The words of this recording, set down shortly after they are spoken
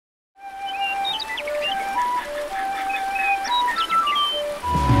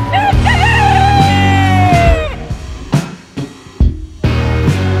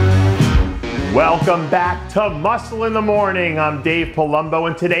Welcome back to Muscle in the Morning. I'm Dave Palumbo,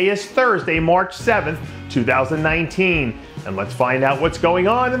 and today is Thursday, March 7th, 2019. And let's find out what's going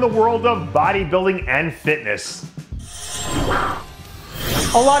on in the world of bodybuilding and fitness.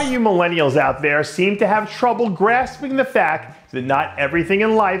 A lot of you millennials out there seem to have trouble grasping the fact that not everything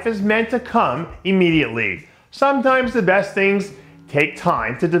in life is meant to come immediately. Sometimes the best things take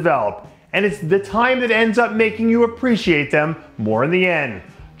time to develop, and it's the time that ends up making you appreciate them more in the end.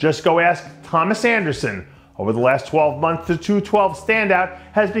 Just go ask Thomas Anderson. Over the last 12 months, the 212 standout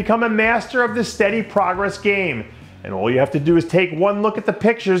has become a master of the steady progress game. And all you have to do is take one look at the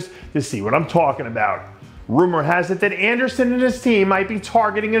pictures to see what I'm talking about. Rumor has it that Anderson and his team might be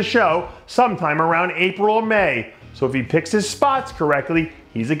targeting a show sometime around April or May. So if he picks his spots correctly,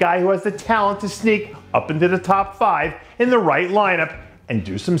 he's a guy who has the talent to sneak up into the top 5 in the right lineup and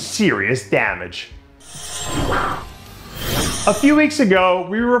do some serious damage. A few weeks ago,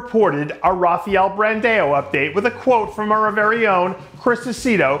 we reported a Rafael Brandao update with a quote from our very own Chris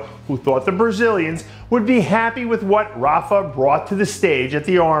Aceto, who thought the Brazilians would be happy with what Rafa brought to the stage at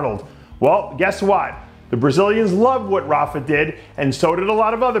the Arnold. Well, guess what? The Brazilians loved what Rafa did, and so did a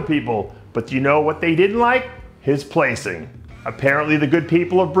lot of other people. But do you know what they didn't like? His placing. Apparently, the good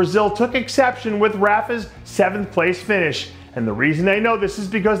people of Brazil took exception with Rafa's 7th place finish. And the reason I know this is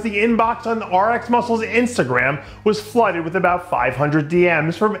because the inbox on RxMuscle's Instagram was flooded with about 500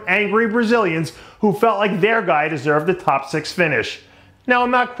 DMs from angry Brazilians who felt like their guy deserved the top 6 finish. Now,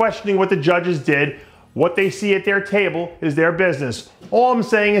 I'm not questioning what the judges did. What they see at their table is their business. All I'm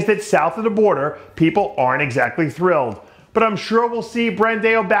saying is that south of the border, people aren't exactly thrilled. But I'm sure we'll see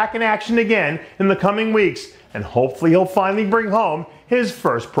Brandao back in action again in the coming weeks, and hopefully he'll finally bring home his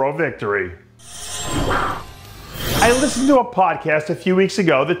first pro victory. I listened to a podcast a few weeks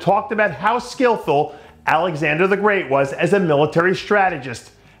ago that talked about how skillful Alexander the Great was as a military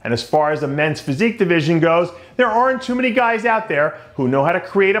strategist. And as far as the men's physique division goes, there aren't too many guys out there who know how to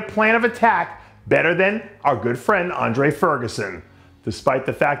create a plan of attack better than our good friend Andre Ferguson. Despite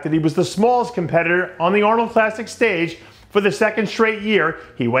the fact that he was the smallest competitor on the Arnold Classic stage for the 2nd straight year,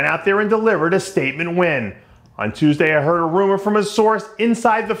 he went out there and delivered a statement win. On Tuesday, I heard a rumor from a source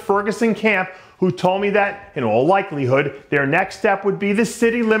inside the Ferguson camp who told me that, in all likelihood, their next step would be the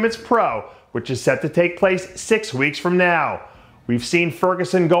City Limits Pro, which is set to take place 6 weeks from now. We've seen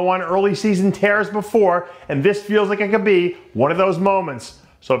Ferguson go on early season tears before, and this feels like it could be one of those moments.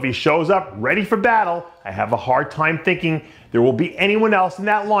 So if he shows up ready for battle, I have a hard time thinking there will be anyone else in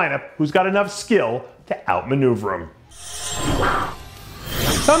that lineup who's got enough skill to outmaneuver him.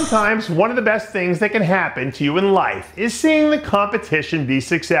 Sometimes one of the best things that can happen to you in life is seeing the competition be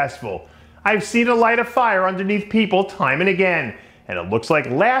successful. I've seen it light a fire underneath people time and again, and it looks like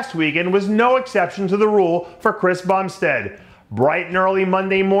last weekend was no exception to the rule for Chris Bumstead. Bright and early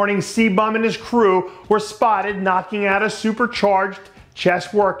Monday morning, C-Bum and his crew were spotted knocking out a supercharged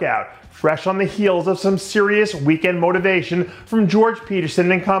chest workout, fresh on the heels of some serious weekend motivation from George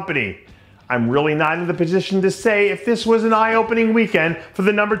Peterson and company. I'm really not in the position to say if this was an eye-opening weekend for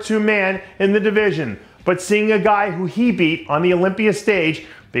the number 2 man in the division, but seeing a guy who he beat on the Olympia stage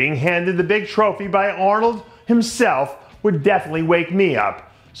being handed the big trophy by Arnold himself would definitely wake me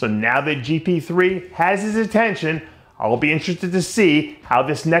up. So now that GP3 has his attention, I'll be interested to see how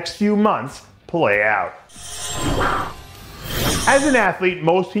this next few months play out. As an athlete,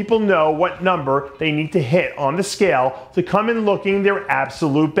 most people know what number they need to hit on the scale to come in looking their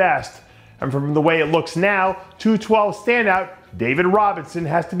absolute best. And from the way it looks now, 212 standout David Robinson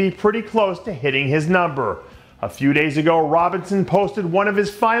has to be pretty close to hitting his number. A few days ago, Robinson posted one of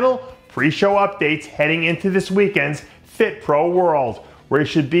his final pre-show updates heading into this weekend's Fit Pro World, where he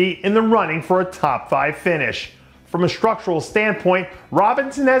should be in the running for a top 5 finish. From a structural standpoint,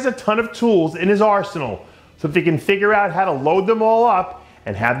 Robinson has a ton of tools in his arsenal, so if he can figure out how to load them all up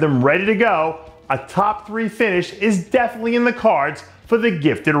and have them ready to go, a top 3 finish is definitely in the cards for the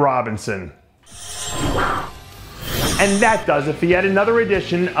gifted Robinson. And that does it for yet another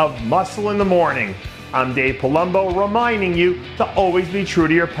edition of Muscle in the Morning. I'm Dave Palumbo, reminding you to always be true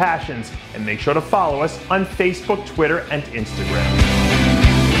to your passions, and make sure to follow us on Facebook, Twitter, and Instagram.